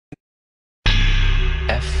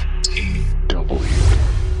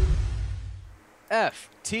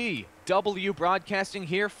FTW Broadcasting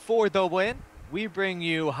here for the win. We bring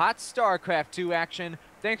you hot Starcraft 2 action.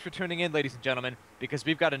 Thanks for tuning in, ladies and gentlemen, because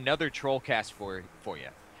we've got another Trollcast for you.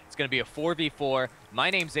 It's going to be a 4v4. My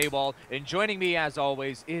name's AWOL, and joining me, as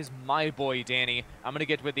always, is my boy, Danny. I'm going to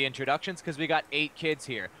get with the introductions because we got 8 kids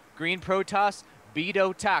here. Green Protoss,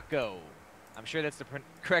 Beto Taco. I'm sure that's the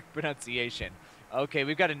correct pronunciation. Okay,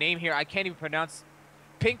 we've got a name here I can't even pronounce.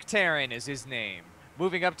 Pink Terran is his name.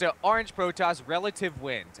 Moving up to Orange Protoss, Relative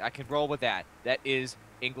Wind. I can roll with that. That is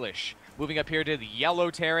English. Moving up here to the Yellow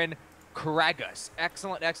Terran, Kragus.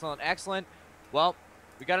 Excellent, excellent, excellent. Well,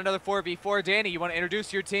 we got another 4v4. Danny, you want to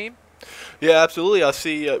introduce your team? Yeah, absolutely. I'll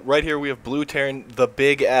see right here we have Blue Terran, the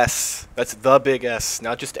Big S. That's the Big S,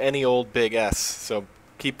 not just any old Big S. So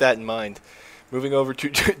keep that in mind. Moving over to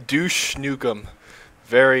Douche Nukem.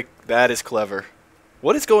 That is clever.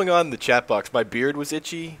 What is going on in the chat box? My beard was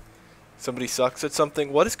itchy. Somebody sucks at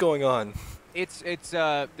something. What is going on?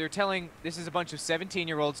 They're telling, this is a bunch of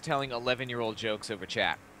 17-year-olds telling 11-year-old jokes over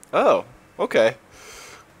chat. Oh, okay.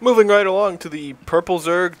 Moving right along to the Purple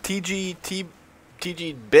Zerg,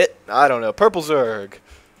 TG Bit, I don't know, Purple Zerg.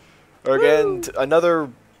 Again, another,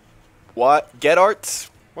 what? Get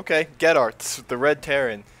Arts? Okay, Get Arts, the Red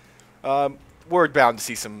Terran. We're bound to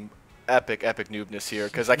see some epic noobness here,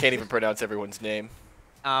 because I can't even pronounce everyone's name.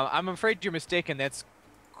 I'm afraid you're mistaken. That's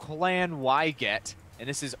Clan Wyget, and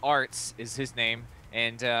this is Arts, is his name,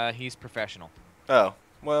 and he's professional. Oh,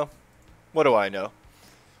 well, what do I know?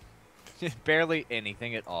 Barely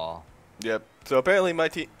anything at all. Yep. So apparently my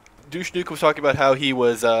team, Douche Nuke was talking about how he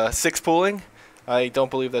was 6-pooling. I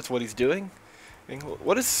don't believe that's what he's doing. And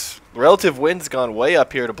what is Relative Wind's gone way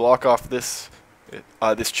up here to block off this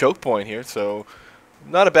this choke point here, so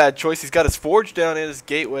not a bad choice. He's got his Forge down in his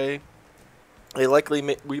gateway.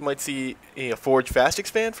 We might see a Forge Fast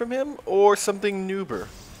expand from him, or something noober.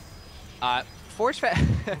 Forge Fast...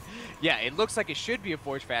 yeah, it looks like it should be a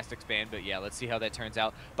Forge Fast expand, but yeah, let's see how that turns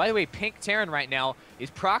out. By the way, Pink Terran right now is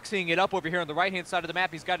proxying it up over here on the right-hand side of the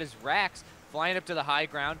map. He's got his racks flying up to the high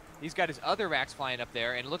ground. He's got his other racks flying up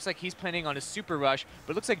there, and it looks like he's planning on a super rush,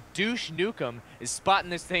 but it looks like Douche Nukem is spotting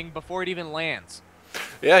this thing before it even lands.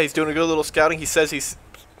 Yeah, he's doing a good little scouting. He says he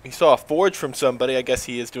saw a forge from somebody. I guess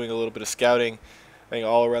he is doing a little bit of scouting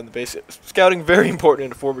all around the base. Scouting very important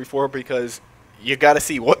in a 4v4 because you got to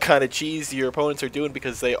see what kind of cheese your opponents are doing,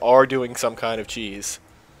 because they are doing some kind of cheese.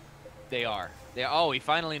 They are. Oh, he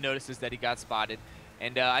finally notices that he got spotted.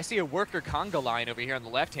 And I see a worker conga line over here on the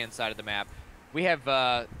left-hand side of the map. We have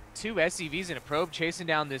 2 SCVs and a probe chasing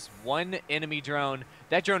down this one enemy drone.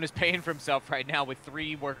 That drone is paying for himself right now with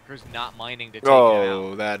 3 workers not minding to take him out.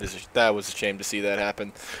 Oh, that was a shame to see that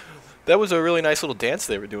happen. That was a really nice little dance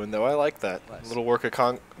they were doing, though. I like that. Little worker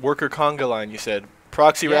conga line, you said.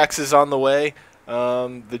 Proxy Rex is on the way.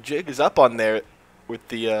 The jig is up on there with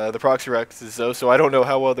the Proxy Rexes, though, so I don't know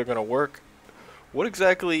how well they're going to work. What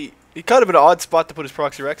exactly... He kind of an odd spot to put his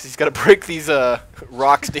Proxy Rex. He's got to break these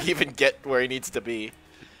rocks to even get where he needs to be.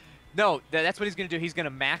 No, that's what he's going to do. He's going to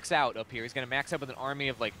max out up here. He's going to max out with an army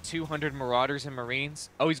of like 200 Marauders and Marines.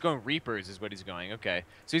 Oh, he's going Reapers is what he's going. Okay.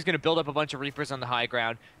 So he's going to build up a bunch of Reapers on the high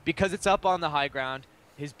ground. Because it's up on the high ground,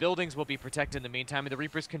 his buildings will be protected in the meantime, and the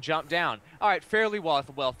Reapers can jump down. All right, fairly well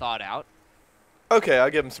thought out. Okay, I'll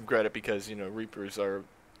give him some credit because, you know, Reapers are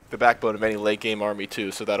the backbone of any late-game army,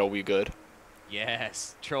 too, so that'll be good.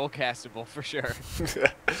 Yes, Trollcastable for sure.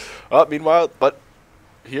 Meanwhile,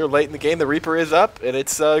 here late in the game, the Reaper is up, and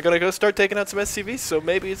it's going to go start taking out some SCVs, so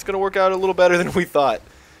maybe it's going to work out a little better than we thought.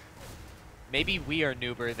 Maybe we are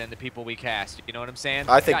noober than the people we cast, you know what I'm saying?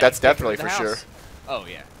 I think that's definitely for sure. Oh,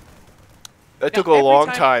 yeah. That took a long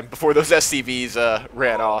time before those SCVs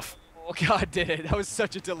ran off. Oh, God, did it. That was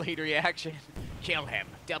such a delayed reaction. Kill him.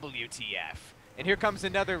 WTF. And here comes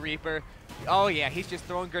another Reaper. Oh, yeah, he's just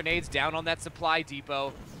throwing grenades down on that supply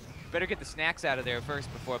depot. Better get the snacks out of there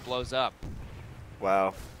first before it blows up.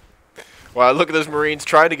 Wow. Wow, look at those Marines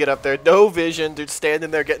trying to get up there. No vision. They're standing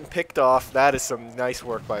there getting picked off. That is some nice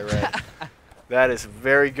work by Red. That is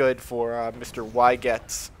very good for Mr.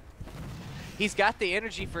 Wygets. He's got the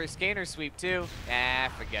energy for a scanner sweep, too.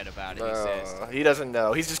 Forget about it, he says. He doesn't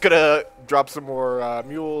know. He's just going to drop some more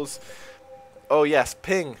mules. Oh, yes,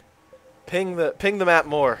 ping. Ping the map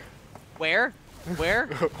more. Where? Where?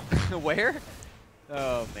 Where?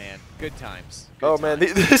 Oh, man. Good times. Good times. Man.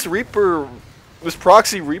 This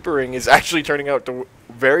proxy Reapering is actually turning out to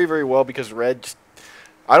very, very well because Red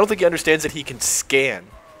I don't think he understands that he can scan.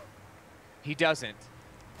 He doesn't.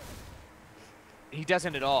 He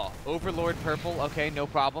doesn't at all. Overlord Purple, okay, no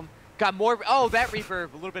problem. Got more. Oh, that Reaper,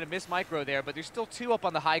 a little bit of miss micro there, but there's still 2 up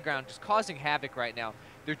on the high ground just causing havoc right now.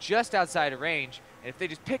 They're just outside of range. And if they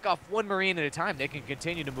just pick off one Marine at a time, they can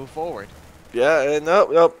continue to move forward. Yeah, and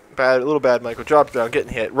nope, bad, a little bad, Michael. Drops down,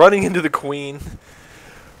 getting hit. Running into the Queen.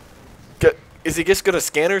 Is he just going to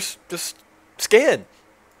scanners? Just scan.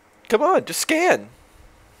 Come on, just scan.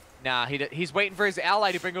 Nah, he's waiting for his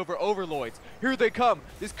ally to bring over Overlords. Here they come.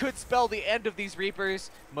 This could spell the end of these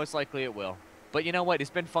Reapers. Most likely it will. But you know what?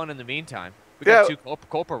 It's been fun in the meantime. We got 2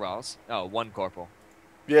 corporals. Oh, 1 corporal.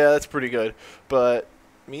 Yeah, that's pretty good. But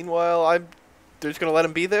meanwhile, they're just going to let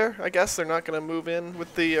him be there, I guess. They're not going to move in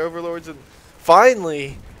with the Overlords. And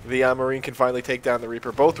finally, the Marine can finally take down the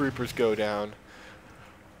Reaper. Both Reapers go down.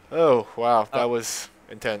 Oh, wow. That was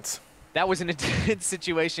intense. That was an intense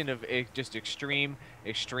situation of just extreme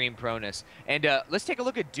proneness. And let's take a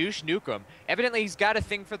look at Douche Nukem. Evidently, he's got a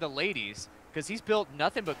thing for the ladies because he's built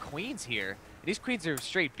nothing but queens here. And these queens are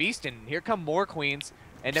straight beast, and here come more queens.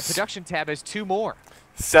 And the production tab has 2 more.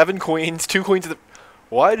 7 queens, 2 queens.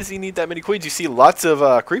 Why does he need that many queens? You see lots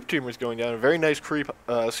of creep tumors going down. A very nice creep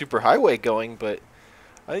superhighway going, but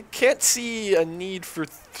I can't see a need for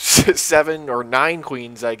 7 or 9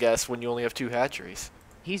 queens, I guess, when you only have 2 hatcheries.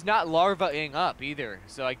 He's not larvaing up either,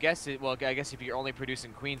 so I guess if you're only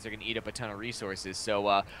producing queens, they're gonna eat up a ton of resources. So,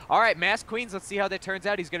 all right, mass queens. Let's see how that turns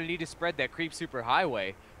out. He's gonna need to spread that creep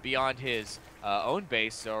superhighway beyond his own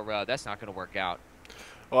base, or that's not gonna work out.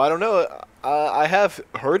 Well, I don't know. I have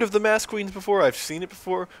heard of the mass queens before. I've seen it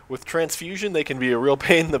before. With transfusion, they can be a real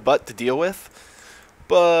pain in the butt to deal with.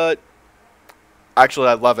 But actually,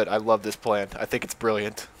 I love it. I love this plan. I think it's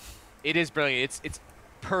brilliant. It is brilliant. It's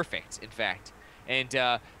perfect, in fact. And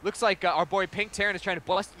looks like our boy Pink Terran is trying to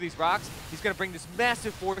bust through these rocks. He's going to bring this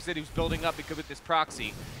massive force that he was building up because of this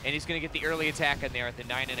proxy, and he's going to get the early attack in there at the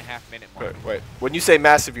 9.5-minute mark. Wait. When you say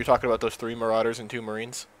massive, you're talking about those 3 Marauders and 2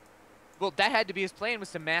 Marines? Well, that had to be his plan,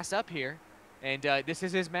 was to mass up here, and this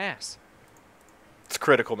is his mass. It's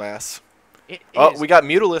critical mass. It oh, is. We got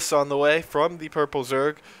Mutalisk on the way from the Purple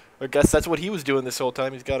Zerg. I guess that's what he was doing this whole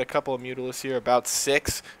time. He's got a couple of Mutalisks here, about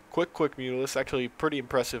 6. Quick Mutalisks. Actually, pretty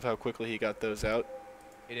impressive how quickly he got those out.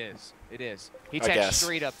 It is. It is. He tanked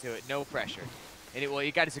straight up to it, no pressure. And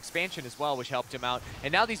he got his expansion as well, which helped him out.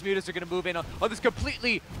 And now these Mutas are going to move in on this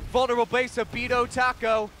completely vulnerable base of Beto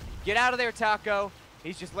Taco. Get out of there, Taco.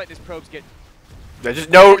 He's just letting his probes get... Yeah, just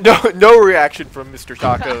no reaction from Mr.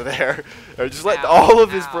 Taco there. Just letting all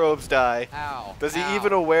of his probes die. Ow. Does he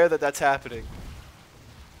even aware that that's happening?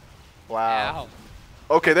 Wow.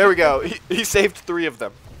 Ow. Okay, there we go. He saved 3 of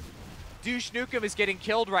them. Douche Nukem is getting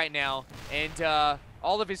killed right now, and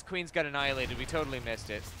all of his queens got annihilated. We totally missed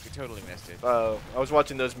it. Oh, I was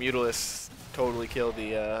watching those Mutalisks totally kill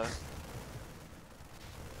the...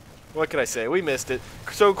 What can I say? We missed it.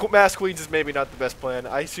 So mass queens is maybe not the best plan.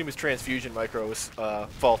 I assume his transfusion micro was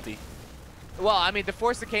faulty. Well, I mean, the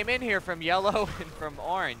force that came in here from yellow and from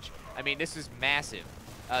orange, I mean, this is massive.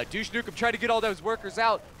 Douche Nukem tried to get all those workers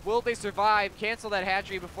out. Will they survive? Cancel that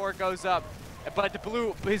hatchery before it goes up. But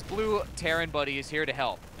his blue Terran buddy is here to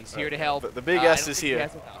help. He's here to help. The big S is here.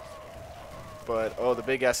 But, oh, the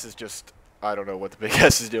big S is just... I don't know what the big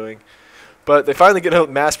S is doing. But they finally get out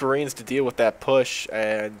mass Marines to deal with that push,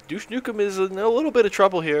 and Douche Nukem is in a little bit of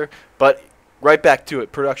trouble here. But right back to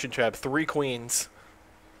it, production tab, 3 queens.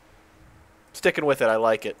 Sticking with it, I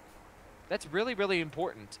like it. That's really, really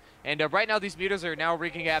important. And right now these Mutas are now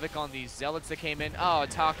wreaking havoc on these Zealots that came in. Oh,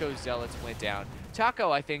 Taco's Zealots went down.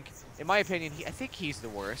 Taco, I think, in my opinion, I think he's the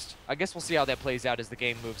worst. I guess we'll see how that plays out as the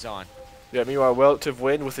game moves on. Yeah, meanwhile, Relative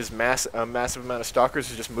Wind with his massive amount of Stalkers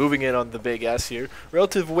is just moving in on the big S here.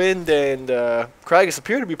 Relative Wind and Kragus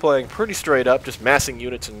appear to be playing pretty straight up, just massing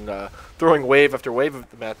units and throwing wave after wave of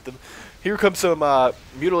them at them. Here comes some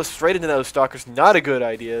Mutalisks straight into those Stalkers. Not a good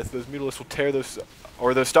idea. Those Mutalisks will tear those,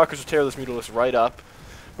 or those Stalkers will tear those Mutalisks right up.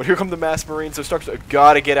 But here come the mass Marines. Those Stalkers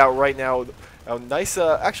got to get out right now. A nice,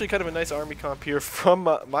 actually kind of a nice army comp here from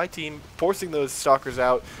my team, forcing those Stalkers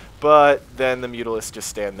out. But then the Mutalisks just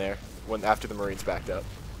stand there after the Marines backed up.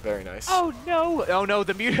 Very nice. Oh no! Oh no,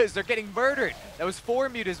 the Mutas, they're getting murdered. That was 4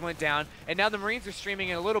 Mutas went down, and now the Marines are streaming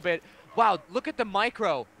in a little bit. Wow, look at the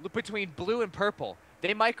micro between blue and purple.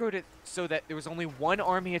 They microed it so that there was only 1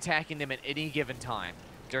 army attacking them at any given time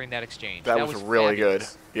during that exchange. That was really good.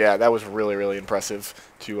 Yeah, that was really, really impressive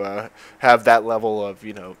to have that level of,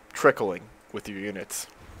 you know, trickling with your units.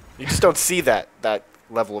 You just don't see that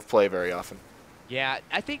level of play very often. Yeah,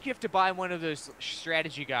 I think you have to buy one of those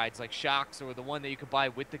strategy guides like Shocks or the one that you could buy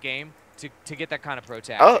with the game to get that kind of pro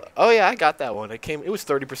tactic. Oh yeah, I got that one. It was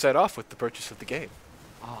 30% off with the purchase of the game.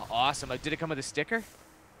 Oh, awesome. Did it come with a sticker?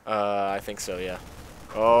 I think so, yeah.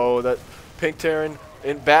 Oh, that Pink Terran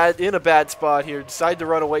in a bad spot here. Decided to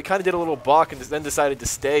run away. Kind of did a little balk and then decided to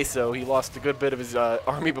stay. So he lost a good bit of his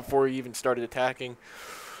army before he even started attacking.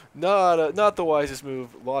 Not the wisest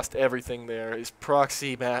move. Lost everything there.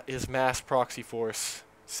 His mass proxy force.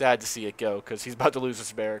 Sad to see it go because he's about to lose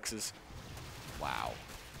his barracks. Wow.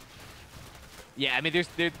 Yeah, I mean,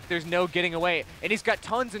 there's no getting away. And he's got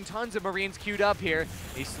tons and tons of Marines queued up here.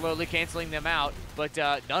 He's slowly canceling them out, but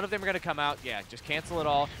none of them are going to come out. Yeah, just cancel it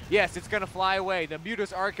all. Yes, it's going to fly away. The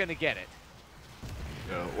Mutas aren't going to get it.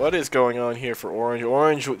 What is going on here for Orange?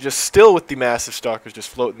 Orange just still with the massive Stalkers, just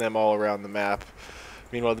floating them all around the map.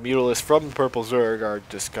 Meanwhile, the Mutalisks from the Purple Zerg are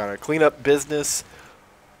just kind of clean up business.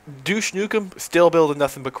 Douche Nukem still building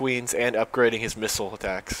nothing but queens and upgrading his missile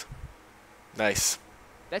attacks. Nice.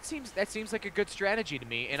 That seems like a good strategy to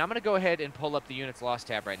me, and I'm going to go ahead and pull up the units lost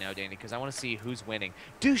tab right now, Danny, because I want to see who's winning.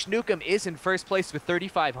 Douche Nukem is in first place with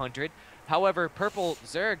 3,500. However, Purple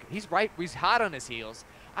Zerg, he's hot on his heels.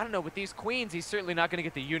 I don't know, with these queens, he's certainly not going to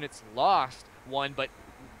get the units lost, but,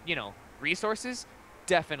 you know, resources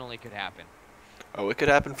definitely could happen. Oh, it could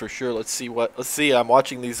happen for sure. Let's see. I'm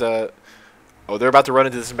watching these, oh, they're about to run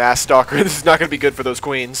into this mass stalker. This is not going to be good for those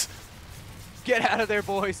queens. Get out of there,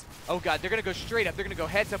 boys. Oh, God, they're going to go straight up. They're going to go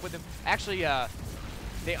heads up with them. Actually,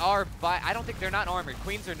 they are, I don't think they're not armored.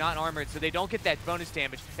 Queens are not armored, so they don't get that bonus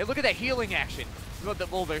damage. And look at that healing action.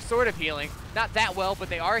 Well, they're sort of healing. Not that well, but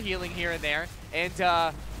they are healing here and there. And,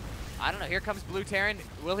 I don't know. Here comes Blue Terran.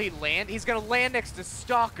 Will he land? He's going to land next to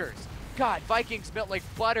Stalkers. God, Vikings melt like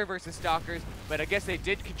butter versus Stalkers, but I guess they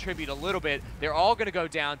did contribute a little bit. They're all going to go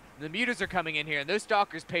down. The Mutas are coming in here, and those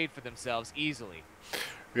Stalkers paid for themselves easily.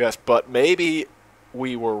 Yes, but maybe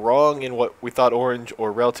we were wrong in what we thought Orange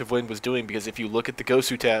or Relative Wind was doing, because if you look at the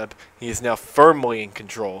Gosu tab, he is now firmly in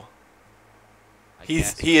control. He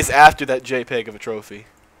is after that JPEG of a trophy.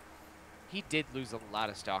 He did lose a lot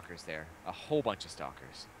of Stalkers there, a whole bunch of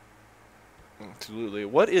Stalkers. Absolutely.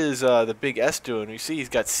 What is the Big S doing? You see he's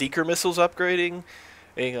got Seeker missiles upgrading.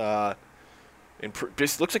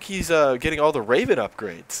 Just looks like he's getting all the Raven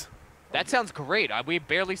upgrades. That sounds great. We've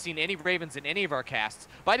barely seen any Ravens in any of our casts.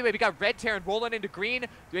 By the way, we got Red Terran rolling into green,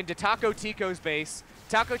 into Taco Tico's base.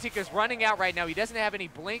 Taco Tico's running out right now. He doesn't have any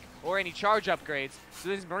blink or any charge upgrades, so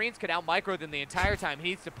his Marines could out-micro them the entire time. He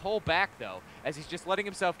needs to pull back, though, as he's just letting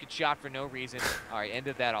himself get shot for no reason. All right, end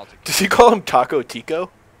of that altercation. Does he call him Taco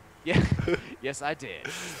Tico? Yeah. Yes, I did.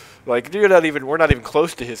 Like, we're not even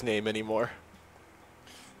close to his name anymore.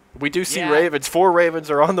 We do see Ravens. 4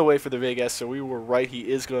 Ravens are on the way for the Big S, so we were right.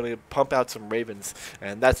 He is going to pump out some Ravens,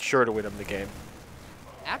 and that's sure to win him the game.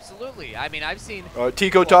 Absolutely. I mean, I've seen...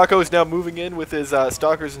 Tico Taco is now moving in with his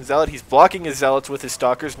Stalkers and Zealot. He's blocking his Zealots with his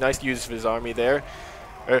Stalkers. Nice use of his army there.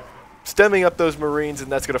 Stemming up those Marines,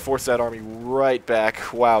 and that's going to force that army right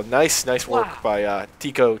back. Wow, nice work by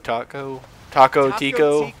Tico Taco. Taco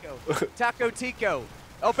Tico. Taco Tico.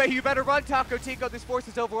 Oh, but you better run, Taco Tico. This force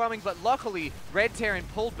is overwhelming, but luckily, Red Terran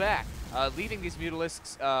pulled back, leaving these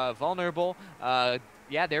Mutalisks vulnerable.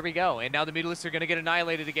 Yeah, there we go. And now the Mutalisks are going to get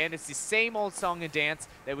annihilated again. It's the same old song and dance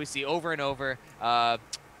that we see over and over.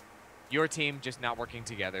 Your team just not working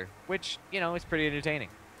together, which, you know, is pretty entertaining.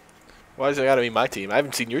 Why does it got to be my team? I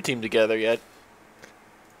haven't seen your team together yet.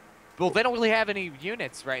 Well, they don't really have any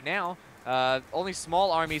units right now. Only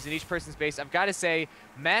small armies in each person's base. I've got to say,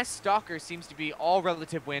 Mass Stalker seems to be all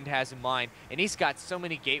Relative Wind has in mind, and he's got so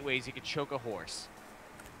many gateways he could choke a horse.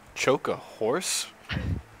 Choke a horse?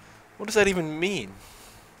 What does that even mean?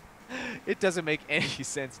 It doesn't make any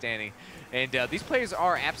sense, Danny. And these players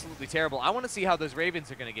are absolutely terrible. I want to see how those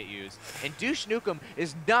Ravens are going to get used. And Douche Nukem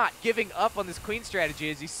is not giving up on this Queen strategy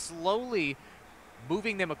as he's slowly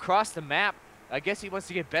moving them across the map. I guess he wants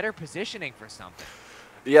to get better positioning for something.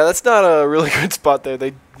 Yeah, that's not a really good spot there.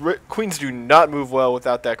 Queens do not move well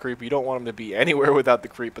without that creep. You don't want them to be anywhere without the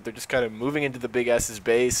creep, but they're just kind of moving into the Big S's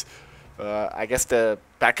base. I guess to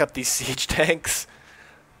back up these siege tanks.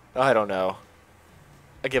 I don't know.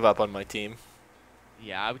 I give up on my team.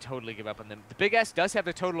 Yeah, I would totally give up on them. The Big S does have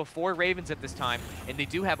a total of 4 Ravens at this time, and they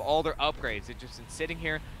do have all their upgrades. They've just been sitting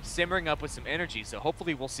here, simmering up with some energy, so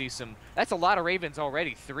hopefully we'll see some... That's a lot of Ravens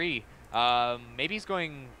already, 3. Maybe he's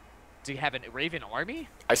going to have a Raven army?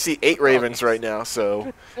 I see 8 Ravens right now,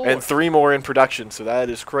 so... And 3 more in production, so that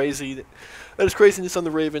is crazy. That is craziness on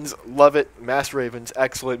the Ravens. Love it. Mass Ravens,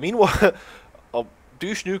 excellent. Meanwhile...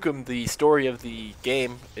 Douche Nukem, the story of the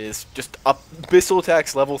game, is just up missile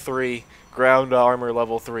attacks level 3, ground armor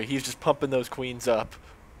level 3. He's just pumping those queens up.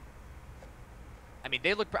 I mean,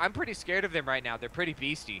 they look. I'm pretty scared of them right now. They're pretty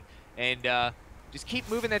beastie, and just keep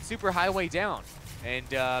moving that super highway down.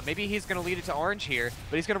 And maybe he's going to lead it to orange here,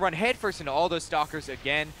 but he's going to run headfirst into all those stalkers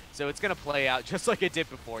again, so it's going to play out just like it did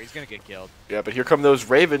before. He's going to get killed. Yeah, but here come those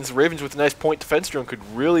Ravens. Ravens with a nice point defense drone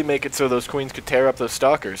could really make it so those queens could tear up those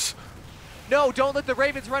stalkers. No, don't let the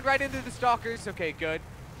Ravens run right into the stalkers. Okay, good,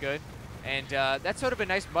 good. And that's sort of a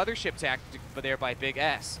nice mothership tactic there by Big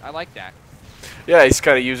S. I like that. Yeah, he's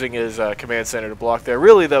kind of using his command center to block there.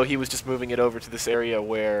 Really, though, he was just moving it over to this area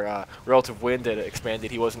where relative wind had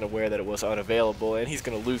expanded. He wasn't aware that it was unavailable, and he's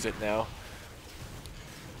going to lose it now.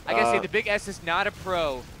 I gotta say, the Big S is not a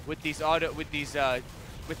pro with these auto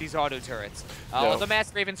turrets. No. All the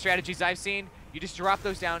mass Raven strategies I've seen, you just drop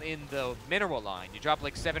those down in the mineral line. You drop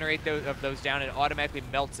like 7 or 8 of those down, and it automatically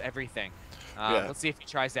melts everything. Yeah. Let's see if he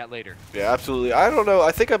tries that later. Yeah, absolutely. I don't know.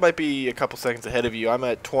 I think I might be a couple seconds ahead of you. I'm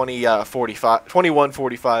at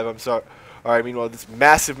 21:45. I'm sorry. All right. Meanwhile, this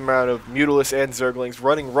massive amount of Mutalisk and Zerglings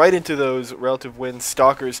running right into those relative wind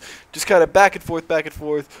stalkers, just kind of back and forth, back and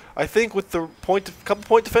forth. I think with the couple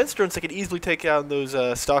point defense drones, they could easily take out those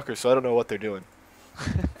stalkers. So I don't know what they're doing.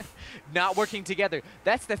 Not working together.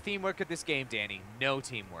 That's the teamwork of this game, Danny. No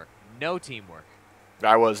teamwork. No teamwork.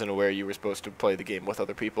 I wasn't aware you were supposed to play the game with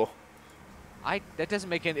other people. That doesn't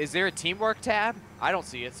make any. Is there a teamwork tab? I don't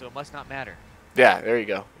see it, so it must not matter. Yeah, there you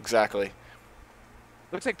go. Exactly.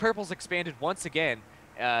 Looks like purple's expanded once again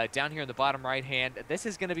down here in the bottom right hand. This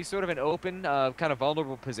is going to be sort of an open, kind of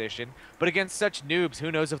vulnerable position. But against such noobs,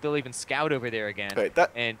 who knows if they'll even scout over there again. Right,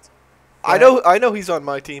 I know he's on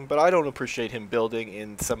my team, but I don't appreciate him building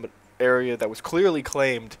in some area that was clearly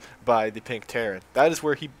claimed by the Pink Terran. That is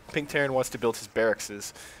where Pink Terran wants to build his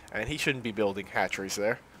barracks, and he shouldn't be building hatcheries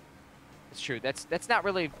there. It's true. That's not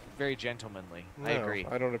really very gentlemanly. No, I agree.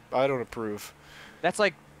 I don't approve. That's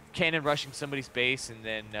like cannon rushing somebody's base and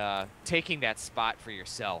then taking that spot for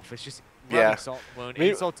yourself. It's just insult wound,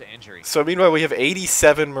 insult to injury. So meanwhile, we have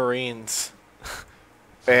 87 Marines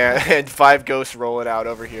and 5 ghosts rolling out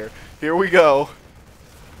over here. Here we go.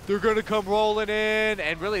 They're going to come rolling in,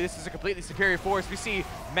 and really this is a completely superior force. We see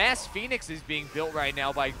mass Phoenixes being built right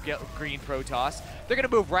now by Green Protoss. They're going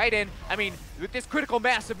to move right in. I mean, with this critical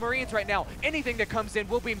mass of Marines right now, anything that comes in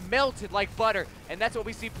will be melted like butter, and that's what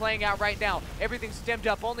we see playing out right now. Everything's stemmed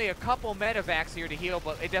up. Only a couple medevacs here to heal,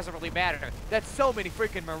 but it doesn't really matter. That's so many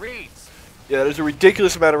freaking Marines. Yeah, there's a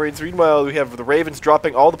ridiculous amount of Marines. Meanwhile, we have the Ravens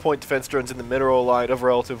dropping all the point defense drones in the mineral line of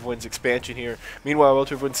Relative Wind's expansion here. Meanwhile,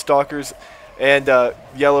 Relative Wind Stalkers and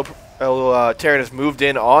yellow Terran has moved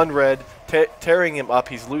in on red, tearing him up.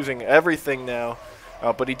 He's losing everything now,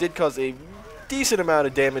 but he did cause a decent amount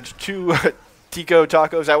of damage to Tico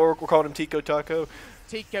Taco. Is that what we're calling him, Tico Taco?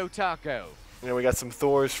 Tico Taco. And we got some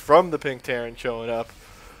Thors from the Pink Terran showing up.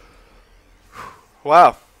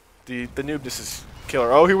 Wow, the noobness is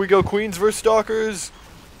killer. Oh, here we go, Queens versus Stalkers.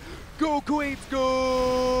 Go, Queens,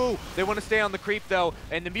 go! They want to stay on the creep, though,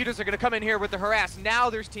 and the Mutas are going to come in here with the harass. Now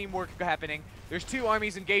there's teamwork happening. There's 2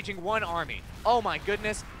 armies engaging 1 army. Oh, my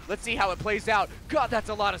goodness. Let's see how it plays out. God, that's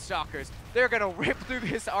a lot of Stalkers. They're going to rip through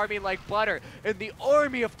this army like butter, and the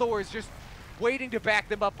army of Thor is just waiting to back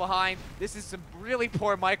them up behind. This is some really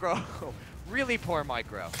poor micro. Really poor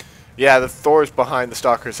micro. Yeah, the Thor's behind the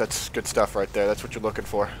Stalkers. That's good stuff right there. That's what you're looking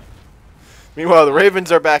for. Meanwhile, the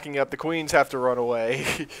Ravens are backing up. The Queens have to run away.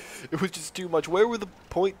 It was just too much. Where were the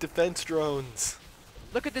point defense drones?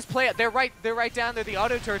 Look at this play. They're right down there. The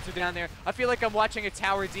auto turrets are down there. I feel like I'm watching a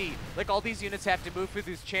Tower D. Like all these units have to move through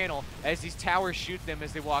this channel as these towers shoot them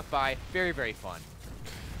as they walk by. Very, very fun.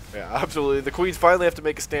 Yeah, absolutely. The Queens finally have to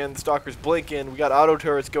make a stand. The Stalkers blink in. We got auto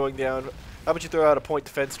turrets going down. How about you throw out a point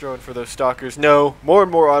defense drone for those Stalkers? No, more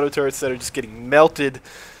and more auto turrets that are just getting melted.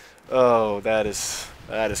 Oh, that is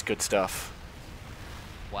good stuff.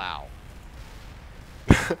 Wow.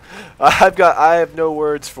 I have no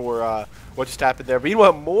words for what just happened there.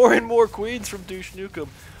 Meanwhile, more and more Queens from Douche Nukem.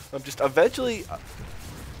 Just eventually,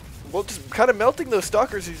 well, just kind of melting those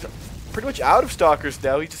Stalkers. He's pretty much out of Stalkers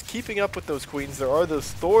now. He's just keeping up with those Queens. There are those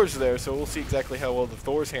Thors there, so we'll see exactly how well the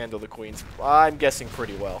Thors handle the Queens. I'm guessing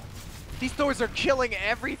pretty well. These Thors are killing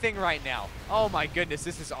everything right now. Oh my goodness,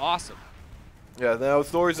 this is awesome. Yeah, now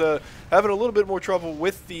Thor's having a little bit more trouble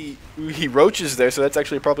with the roaches there, so that's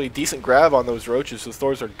actually probably a decent grab on those roaches. So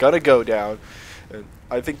Thor's are gonna go down, and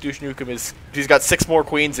I think Douche Nukem he's got 6 more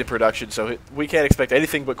Queens in production, so we can't expect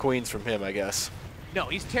anything but Queens from him, I guess. No,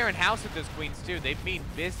 he's tearing house with those Queens too. They mean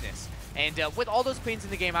business, and with all those Queens in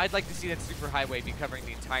the game, I'd like to see that super highway be covering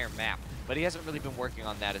the entire map. But he hasn't really been working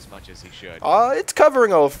on that as much as he should. It's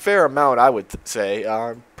covering a fair amount, I would say.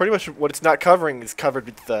 Pretty much what it's not covering is covered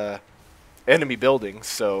with the enemy buildings,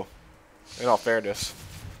 so in all fairness.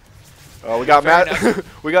 We got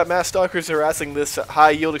We got mass stalkers harassing this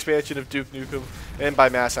high yield expansion of Duke Nukem. And by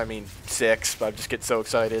mass, I mean 6. I'm just getting so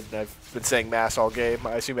excited. I've been saying mass all game.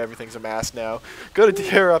 I assume everything's a mass now. Go to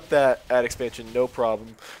tear up that ad expansion, no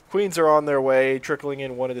problem. Queens are on their way, trickling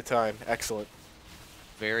in one at a time. Excellent.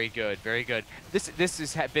 Very good, very good. This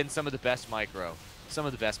has been some of the best micro. Some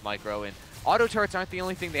of the best micro. And auto turrets aren't the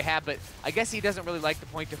only thing they have, but I guess he doesn't really like the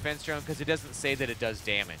point defense drone because it doesn't say that it does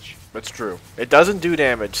damage. That's true. It doesn't do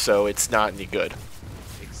damage, so it's not any good.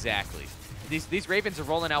 Exactly. These Ravens are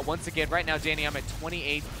rolling out once again. Right now, Danny, I'm at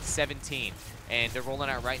 28-17. And they're rolling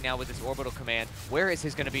out right now with this orbital command. Where is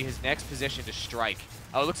going to be his next position to strike?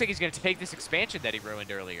 Oh, it looks like he's going to take this expansion that he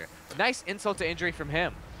ruined earlier. Nice insult to injury from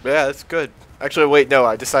him. Yeah, that's good. Actually, wait, no,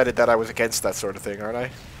 I decided that I was against that sort of thing, aren't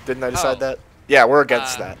I? Didn't I decide that? Yeah, we're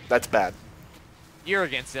against that. That's bad. You're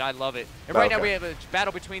against it. I love it. And right now we have a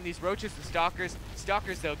battle between these roaches and stalkers.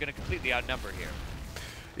 Stalkers, though, going to completely outnumber here.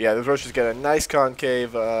 Yeah, those roaches get a nice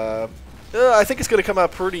concave. I think it's going to come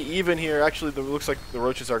out pretty even here. Actually, it looks like the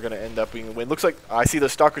roaches are going to end up being the win. Looks like I see the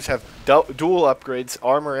stalkers have dual upgrades,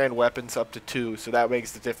 armor and weapons up to 2, so that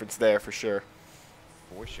makes the difference there for sure.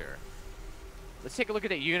 For sure. Let's take a look at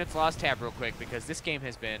that units lost tab real quick because this game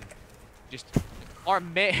has been just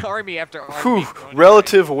army after army.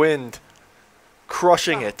 Relative wind.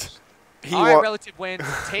 Crushing it. All right, relative wind.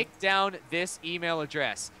 Take down this email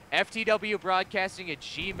address.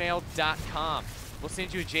 FTWBROADCASTING@gmail.com. We'll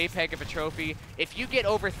send you a JPEG of a trophy. If you get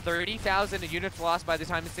over 30,000 units lost by the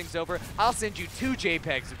time this thing's over, I'll send you 2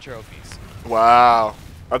 JPEGs of trophies. Wow.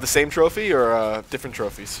 Are the same trophy or different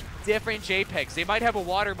trophies? Different JPEGs. They might have a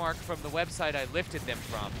watermark from the website I lifted them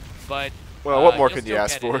from, but well, what more can you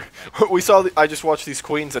ask for? We saw. I just watched these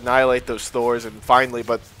queens annihilate those Thors, and finally,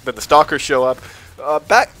 but then the stalkers show up.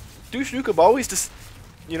 Douche Nukem always just,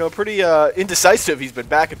 pretty indecisive. He's been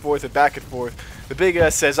back and forth and back and forth. The Big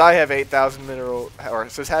S says, "I have 8,000 minerals," or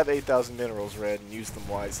says, "Have 8,000 minerals, Red, and use them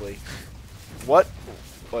wisely." What?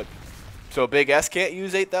 What? So Big S can't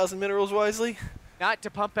use 8,000 minerals wisely? Not to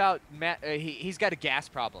pump out. He's got a gas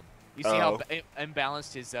problem. You see how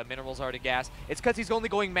imbalanced his minerals are to gas? It's because he's only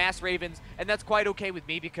going mass Ravens, and that's quite okay with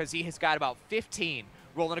me because he has got about 15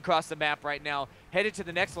 rolling across the map right now, headed to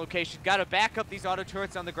the next location. Got to back up these auto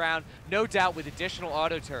turrets on the ground, no doubt with additional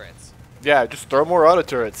auto turrets. Yeah, just throw more auto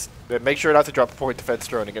turrets. Make sure not to drop a point defense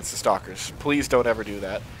drone against the stalkers. Please don't ever do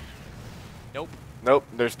that. Nope. Nope,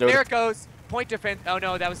 there's no... There it goes. Point defense. Oh,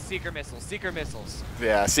 no, that was seeker missiles. Seeker missiles.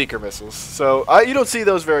 Yeah, seeker missiles. So you don't see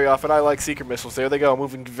those very often. I like seeker missiles. There they go,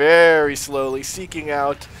 moving very slowly, seeking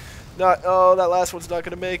out. Oh, that last one's not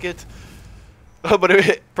going to make it. Oh,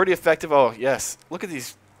 but pretty effective. Oh, yes. Look at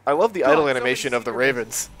these. I love the idle animation of the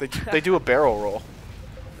Ravens. They do a barrel roll.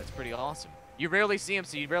 That's pretty awesome. You rarely see them,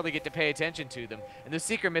 so you rarely get to pay attention to them. And those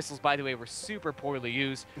seeker missiles, by the way, were super poorly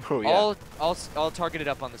used. Oh, yeah. All targeted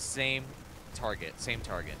up on the same target.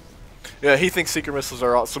 Yeah, he thinks seeker missiles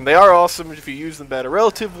are awesome. They are awesome if you use them better.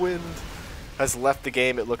 Relative wind has left the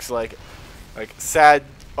game. It looks like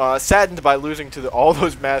saddened by losing to all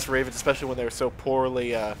those mass Ravens, especially when they were so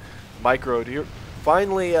poorly microed here.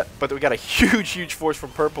 Finally, but we got a huge force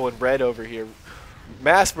from purple and red over here.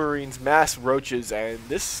 Mass Marines, mass Roaches, and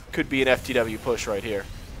this could be an FTW push right here.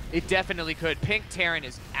 It definitely could. Pink Terran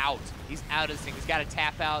is out. He's out of this thing. He's got to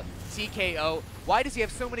tap out. TKO. Why does he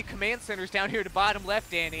have so many command centers down here to bottom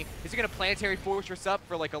left, Danny? Is he going to planetary fortress up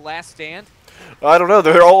for like a last stand? I don't know.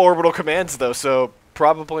 They're all orbital commands, though, so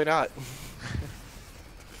probably not.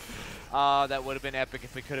 That would have been epic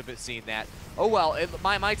if we could have seen that. Oh, well,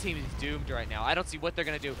 my team is doomed right now. I don't see what they're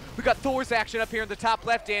going to do. We got Thor's action up here in the top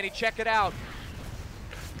left, Danny. Check it out.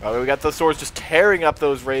 We got those Thors just tearing up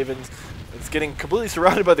those Ravens. It's getting completely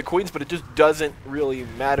surrounded by the Queens, but it just doesn't really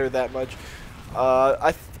matter that much.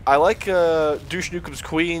 I like Douche Nukem's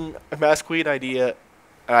mass Queen idea.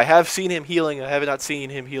 I have seen him healing. I have not seen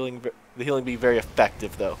him the healing be very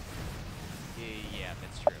effective, though. Yeah,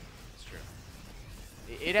 that's true. That's true.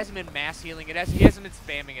 It hasn't been mass healing. He hasn't been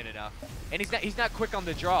spamming it enough, and he's not quick on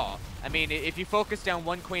the draw. I mean, if you focus down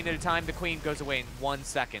one Queen at a time, the Queen goes away in 1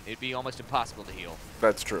 second. It'd be almost impossible to heal.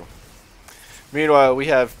 That's true. Meanwhile, we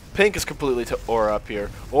have Pink is completely tore up here,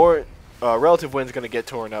 or Relative Wind's going to get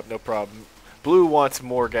torn up, no problem. Blue wants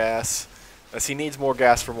more gas, as he needs more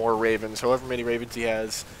gas for more Ravens. However many Ravens he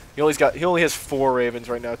has, he only has 4 Ravens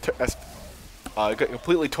right now. Got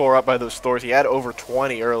completely tore up by those Thors. He had over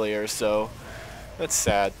 20 earlier, so that's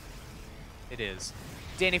sad. It is.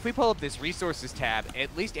 Danny, if we pull up this resources tab,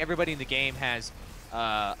 at least everybody in the game has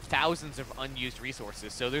thousands of unused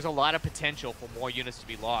resources. So there's a lot of potential for more units to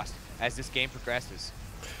be lost as this game progresses.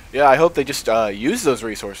 Yeah, I hope they just use those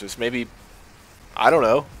resources. Maybe, I don't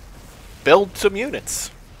know, build some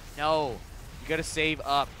units. No. got to save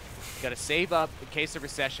up. You got to save up in case a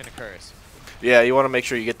recession occurs. Yeah, you want to make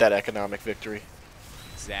sure you get that economic victory.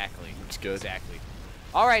 Exactly. It's good. Exactly.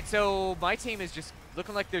 All right, so my team is just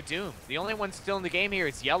looking like they're doomed. The only one still in the game here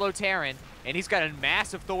is Yellow Terran, and he's got a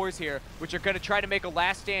massive Thors here, which are going to try to make a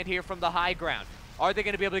last stand here from the high ground. Are they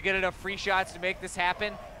going to be able to get enough free shots to make this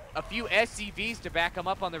happen? A few SCVs to back him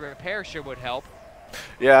up on the repair sure would help.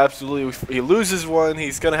 Yeah, absolutely. If he loses one,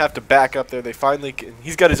 he's going to have to back up there. They finally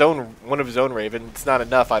he's got one of his own Raven. It's not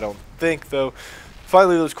enough, I don't think, though.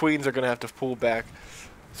 Finally, those Queens are going to have to pull back.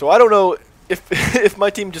 So I don't know if if my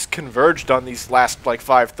team just converged on these last, like,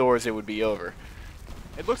 5 Thors, it would be over.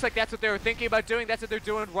 It looks like that's what they were thinking about doing. That's what they're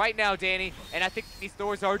doing right now, Danny. And I think these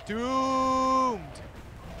Thors are doomed.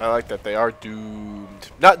 I like that. They are doomed.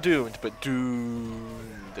 Not doomed, but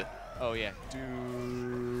doomed. Oh, yeah.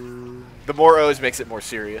 Doomed. The more O's makes it more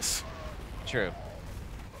serious. True.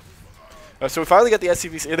 So we finally got the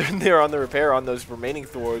SCVs in there on the repair on those remaining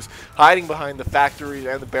Thors, hiding behind the factories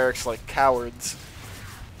and the barracks like cowards.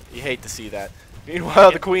 You hate to see that.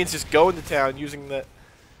 Meanwhile, the Queens just go into town using the...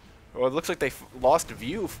 Well, it looks like they lost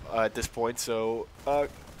view at this point, so...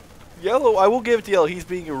 Yellow, I will give it to Yellow. He's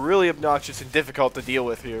being really obnoxious and difficult to deal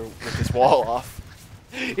with here with this wall off.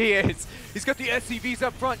 He is. He's got the SCVs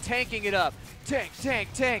up front, tanking it up. Tank, tank,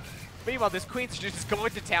 tank. Meanwhile, this Queens just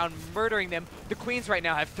going to town, murdering them. The Queens right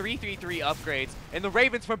now have 333 upgrades, and the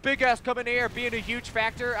Ravens from Big Ass coming in here being a huge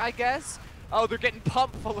factor, I guess. Oh, they're getting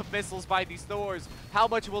pumped full of missiles by these Thors. How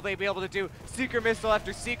much will they be able to do? Seeker missile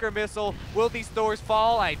after Seeker missile. Will these Thors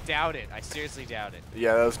fall? I doubt it. I seriously doubt it.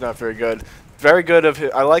 Yeah, that was not very good. Very good of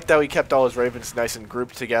him. I liked how he kept all his Ravens nice and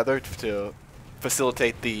grouped together to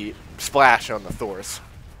facilitate the splash on the Thors.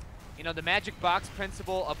 You know, the magic box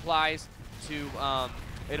principle applies to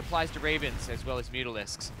Ravens as well as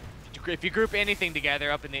Mutalisks. If you group anything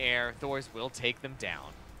together up in the air, Thors will take them down.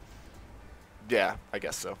 Yeah, I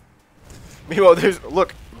guess so. Meanwhile,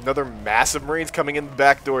 look, another massive Marines coming in the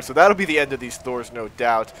back door, so that'll be the end of these Thors, no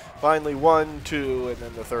doubt. Finally, 1, 2, and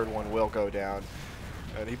then the third one will go down.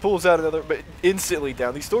 And he pulls out another, but instantly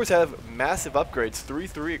down. These Thors have massive upgrades,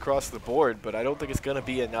 3-3 across the board, but I don't think it's going to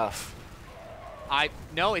be enough.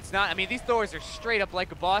 No, it's not. I mean, these Thors are straight up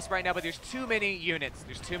like a boss right now, but there's too many units.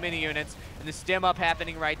 There's too many units, and the stem up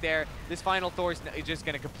happening right there. This final Thor's just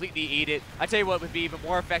going to completely eat it. I tell you what would be even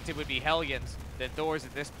more effective would be Hellions than Thors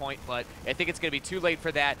at this point, but I think it's going to be too late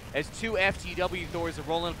for that. As 2 FTW Thors are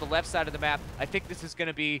rolling up the left side of the map, I think this is going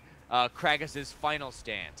to be Kragus' final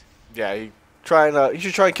stand. Yeah, he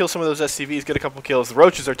should try and kill some of those SCVs, get a couple kills. The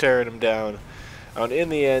Roaches are tearing him down. And in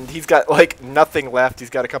the end, he's got, like, nothing left. He's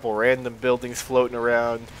got a couple random buildings floating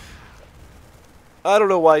around. I don't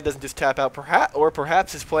know why he doesn't just tap out.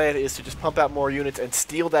 Perhaps his plan is to just pump out more units and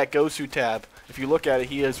steal that Gosu tab. If you look at it,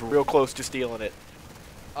 he is real close to stealing it.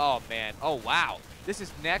 Oh, man. Oh, wow. This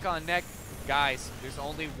is neck on neck. Guys, there's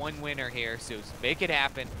only one winner here, so make it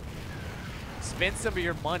happen. Spend some of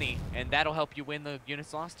your money, and that'll help you win the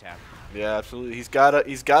units lost tab. Yeah, absolutely. He's got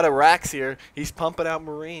a Rax here. He's pumping out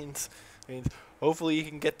Marines. And hopefully he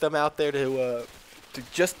can get them out there to he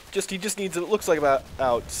just needs, it looks like about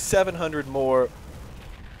 700 more,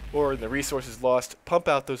 or the resources lost. Pump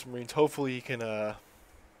out those Marines. Hopefully he can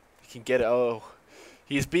get it. Oh,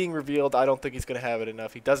 he's being revealed. I don't think he's going to have it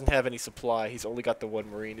enough. He doesn't have any supply. He's only got the 1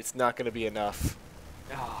 Marine. It's not going to be enough.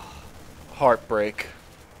 Oh, heartbreak.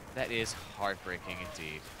 That is heartbreaking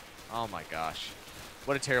indeed. Oh my gosh.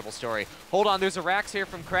 What a terrible story. Hold on, there's a Rax here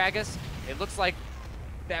from Kragus. It looks like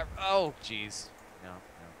that. Oh, jeez. No.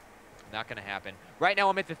 Not going to happen. Right now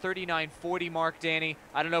I'm at the 39-40 mark, Danny.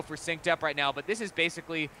 I don't know if we're synced up right now, but this is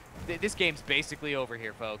basically, this game's basically over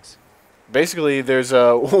here, folks. Basically, there's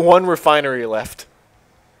 1 refinery left.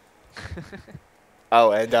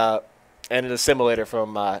 Oh, and an assimilator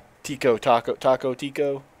from Taco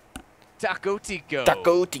Tico.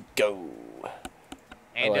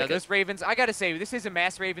 And those Ravens, I got to say, this is a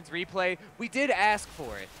Mass Ravens replay. We did ask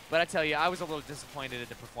for it, but I tell you, I was a little disappointed in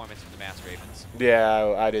the performance of the Mass Ravens.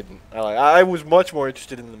 Yeah, I didn't. I was much more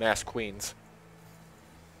interested in the Mass Queens.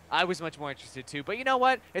 I was much more interested too, but you know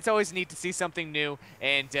what? It's always neat to see something new,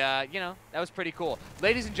 and you know, that was pretty cool.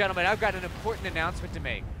 Ladies and gentlemen, I've got an important announcement to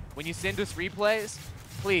make. When you send us replays,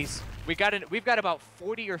 please, we've got about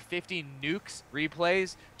 40 or 50 nukes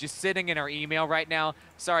replays just sitting in our email right now.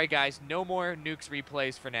 Sorry guys, no more nukes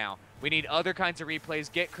replays for now. We need other kinds of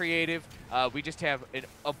replays. Get creative. We just have an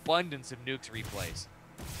abundance of nukes replays.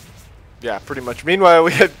 Yeah, pretty much. Meanwhile,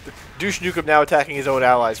 we had Douche Nukem now attacking his own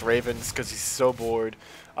allies, Ravens, because he's so bored.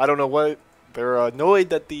 I don't know what. They're annoyed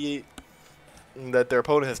that their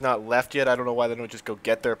opponent has not left yet. I don't know why they don't just go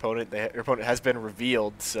get their opponent. Their opponent has been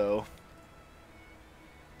revealed, so.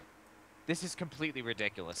 This is completely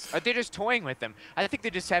ridiculous. Are they just toying with them? I think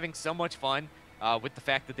they're just having so much fun with the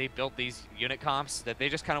fact that they built these unit comps that they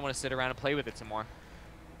just kind of want to sit around and play with it some more.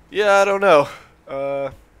 Yeah, I don't know.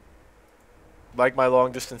 Like my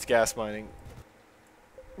long distance gas mining.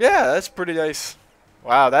 Yeah, that's pretty nice.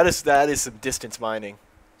 Wow, that is some distance mining.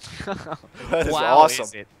 That is Wow, awesome.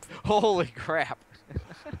 is it? Holy crap.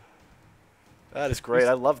 That is great.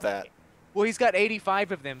 I love that. Well, he's got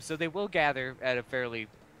 85 of them, so they will gather at a fairly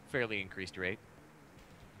increased rate.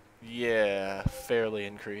 Yeah, fairly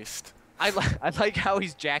increased. I like how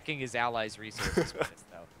he's jacking his allies' resources with this,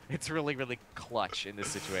 though. It's really, really clutch in this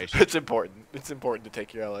situation. It's important. It's important to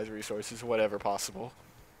take your allies' resources whenever possible.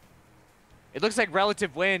 It looks like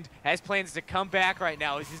Relative Wind has plans to come back right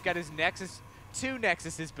now. He's got his Nexus, 2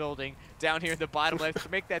 Nexuses building down here in the bottom left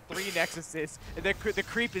to make that 3 Nexuses. And the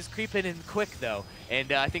creep is creeping in quick, though.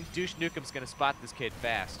 And I think Douche Nukem's going to spot this kid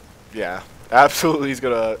fast. Yeah, absolutely. He's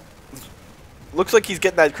going to... Looks like he's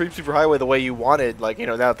getting that creep superhighway the way you wanted. Like, you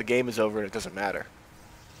know, now that the game is over and it doesn't matter.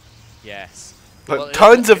 Yes. But well,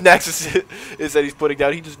 tons of Nexuses is that he's putting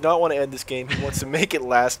down. He does not want to end this game. He wants to make it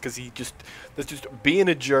last because that's just being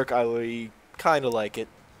a jerk. I kind of like it.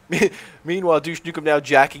 Meanwhile, Douche Nukem now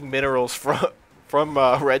jacking minerals from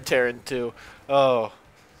Red Terran too. Oh,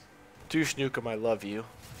 Douche Nukem, I love you.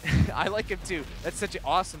 I like him too. That's such an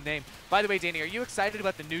awesome name. By the way, Danny, are you excited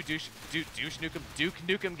about the new Duke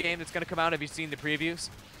Nukem game that's going to come out? Have you seen the previews?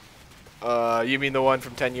 You mean the one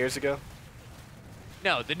from 10 years ago?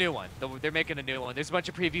 No, the new one. They're making a new one. There's a bunch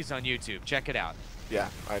of previews on YouTube. Check it out. Yeah,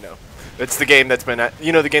 I know. It's the game that's been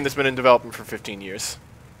the game that's been in development for 15 years.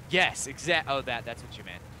 Yes, exactly. Oh, that's what you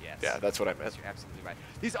meant. Yes. Yeah, that's what I meant. You're absolutely right.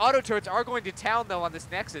 These auto turrets are going to town, though, on this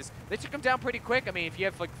Nexus. They took them down pretty quick. I mean, if you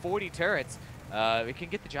have, like, 40 turrets, it can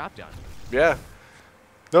get the job done. Yeah.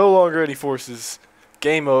 No longer any forces.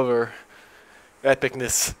 Game over.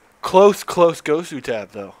 Epicness. Close Gosu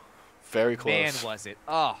tab, though. Very close. Man, was it.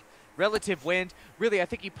 Oh, Relative Wind. Really, I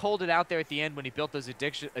think he pulled it out there at the end when he built those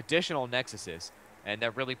additional Nexuses. And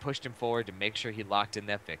that really pushed him forward to make sure he locked in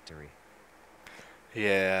that victory.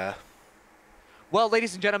 Yeah. Well,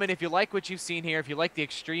 ladies and gentlemen, if you like what you've seen here, if you like the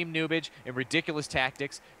extreme noobage and ridiculous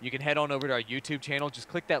tactics, you can head on over to our YouTube channel. Just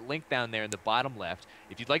click that link down there in the bottom left.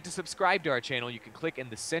 If you'd like to subscribe to our channel, you can click in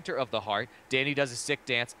the center of the heart. Danny does a sick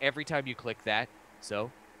dance every time you click that,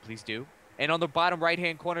 so please do. And on the bottom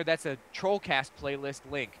right-hand corner, that's a Trollcast playlist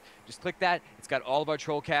link. Just click that. It's got all of our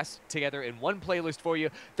Trollcasts together in one playlist for you.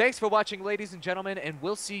 Thanks for watching, ladies and gentlemen, and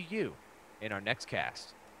we'll see you in our next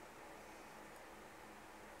cast.